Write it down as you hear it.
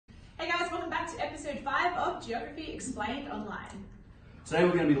to episode 5 of Geography Explained Online. Today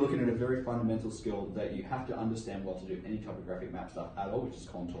we're going to be looking at a very fundamental skill that you have to understand well to do any topographic map stuff at all, which is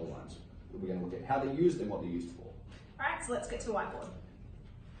contour lines. We're going to look at how they're used and what they're used for. Alright, so let's get to the whiteboard.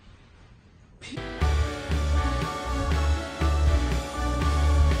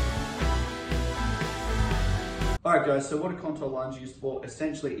 Alright guys, so what are contour lines used for?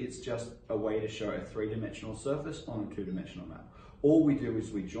 Essentially it's just a way to show a three-dimensional surface on a two-dimensional map. All we do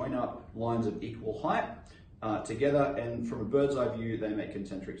is we join up lines of equal height together, and from a bird's eye view they make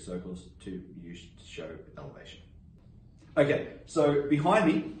concentric circles to use to show elevation. Okay, so behind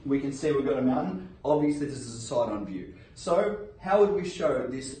me we can see we've got a mountain. Obviously this is a side-on view. So how would we show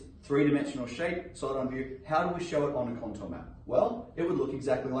this three-dimensional shape, side-on view? How do we show it on a contour map? Well, it would look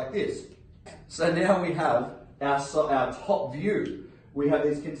exactly like this. So now we have our top view. We have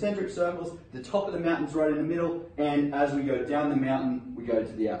these concentric circles, the top of the mountain's right in the middle, and as we go down the mountain, we go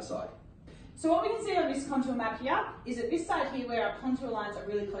to the outside. So what we can see on this contour map here is that this side here where our contour lines are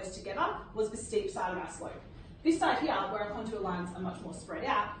really close together was the steep side of our slope. This side here where our contour lines are much more spread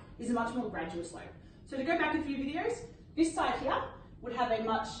out is a much more gradual slope. So to go back a few videos, this side here would have a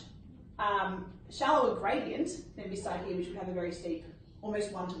much shallower gradient than this side here, which would have a very steep,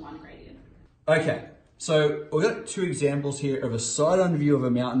 almost one-to-one gradient. Okay. So we've got two examples here of a side-on view of a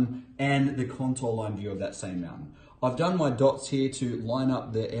mountain and the contour line view of that same mountain. I've done my dots here to line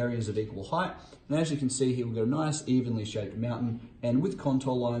up the areas of equal height, and as you can see here we've got a nice evenly shaped mountain, and with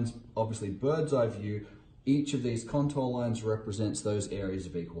contour lines, obviously bird's eye view, each of these contour lines represents those areas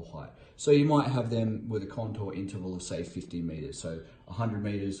of equal height. So you might have them with a contour interval of say 50 meters, so 100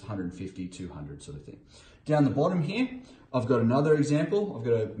 meters, 150, 200 sort of thing. Down the bottom here, I've got another example. I've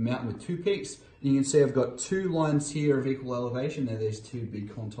got a mountain with two peaks. You can see I've got two lines here of equal elevation. Now there's two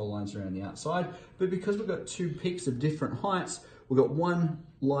big contour lines around the outside, but because we've got two peaks of different heights, we've got one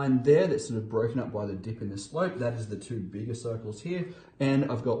line there that's sort of broken up by the dip in the slope. That is the two bigger circles here,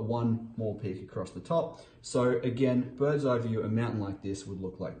 and I've got one more peak across the top. So again, bird's eye view, a mountain like this would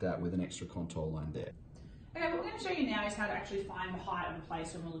look like that with an extra contour line there. Okay, what we're going to show you now is how to actually find the height of a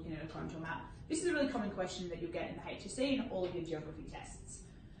place when we're looking at a contour map. This is a really common question that you'll get in the HSC and all of your geography tests.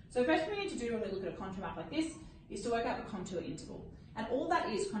 So first thing we need to do when we look at a contour map like this is to work out the contour interval. And all that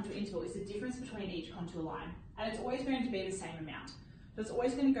is, contour interval, is the difference between each contour line. And it's always going to be the same amount. So it's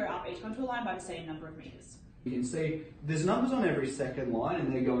always going to go up each contour line by the same number of meters. You can see there's numbers on every second line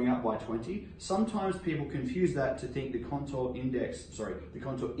and they're going up by 20. Sometimes people confuse that to think the contour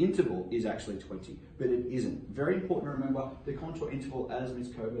interval is actually 20, but it isn't. Very important to remember, the contour interval, as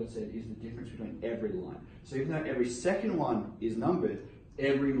Ms. Coburn said, is the difference between every line. So even though every second one is numbered,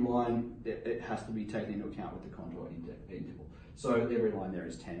 every line, it has to be taken into account with the contour interval. So every line there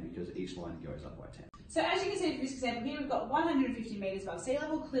is 10 because each line goes up by 10. So as you can see from this example here, we've got 150 metres above sea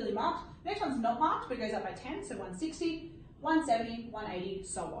level, clearly marked. Next one's not marked, but it goes up by 10, so 160, 170, 180,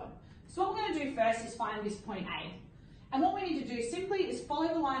 so on. So what we're going to do first is find this point A. And what we need to do simply is follow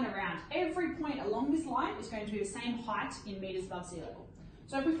the line around. Every point along this line is going to be the same height in metres above sea level.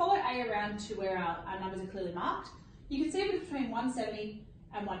 So if we follow A around to where our numbers are clearly marked, you can see it's between 170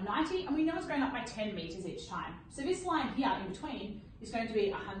 and 190, and we know it's going up by 10 metres each time. So this line here in between is going to be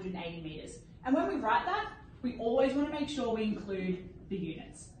 180 metres. And when we write that, we always want to make sure we include the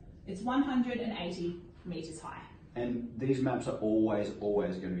units. It's 180 metres high. And these maps are always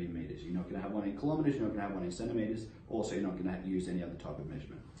going to be in metres. You're not going to have one in kilometres, you're not going to have one in centimetres, also you're not going to use any other type of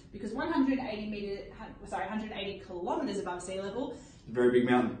measurement. Because 180 kilometres above sea level, a very big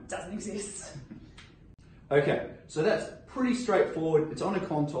mountain, doesn't exist. Okay, so that's pretty straightforward. It's on a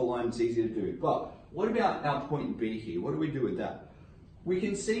contour line, it's easy to do. But what about our point B here? What do we do with that? We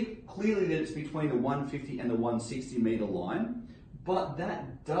can see clearly that it's between the 150 and the 160 metre line, but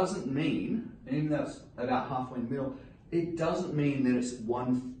that doesn't mean, and even though it's about halfway in the middle, it doesn't mean that it's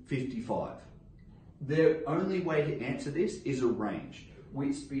 155. The only way to answer this is a range.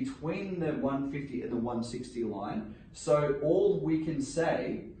 It's between the 150 and the 160 line, so all we can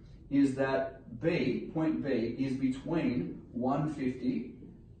say is that point B is between 150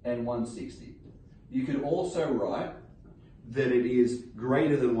 and 160. You could also write that it is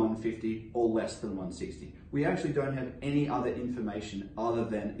greater than 150 or less than 160. We actually don't have any other information other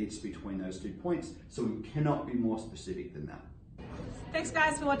than it's between those 2 points, so we cannot be more specific than that. Thanks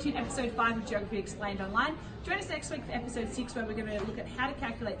guys for watching episode 5 of Geography Explained Online. Join us next week for episode 6 where we're going to look at how to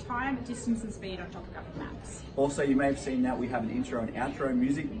calculate time, distance and speed on topographic maps. Also, you may have seen that we have an intro and outro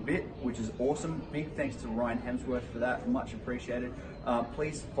music bit, which is awesome. Big thanks to Ryan Hemsworth for that, much appreciated.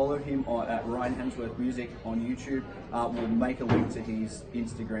 Please follow him at Ryan Hemsworth Music on YouTube. We'll make a link to his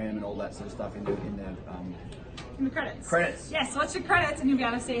Instagram and all that sort of stuff in the credits. Yes, watch the credits and you'll be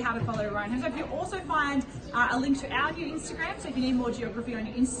able to see how to follow Ryan Hemsworth. You'll also find a link to our new Instagram, so if you need more geography on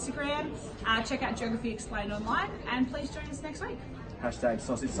your Instagram, check out Geography Explained Online, and please join us next week. Hashtag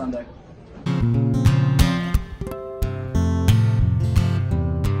Sausage Sunday.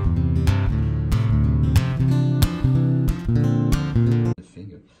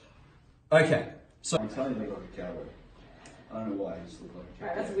 Okay, so I'm telling you, they look like a cowboy. I don't know why he just looked like a cowboy.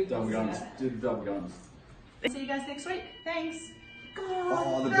 Alright, that's a weak double one, guns. isn't it? Do the double guns. See you guys next week. Thanks.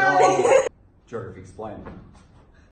 Oh, the bell. Geography Explained.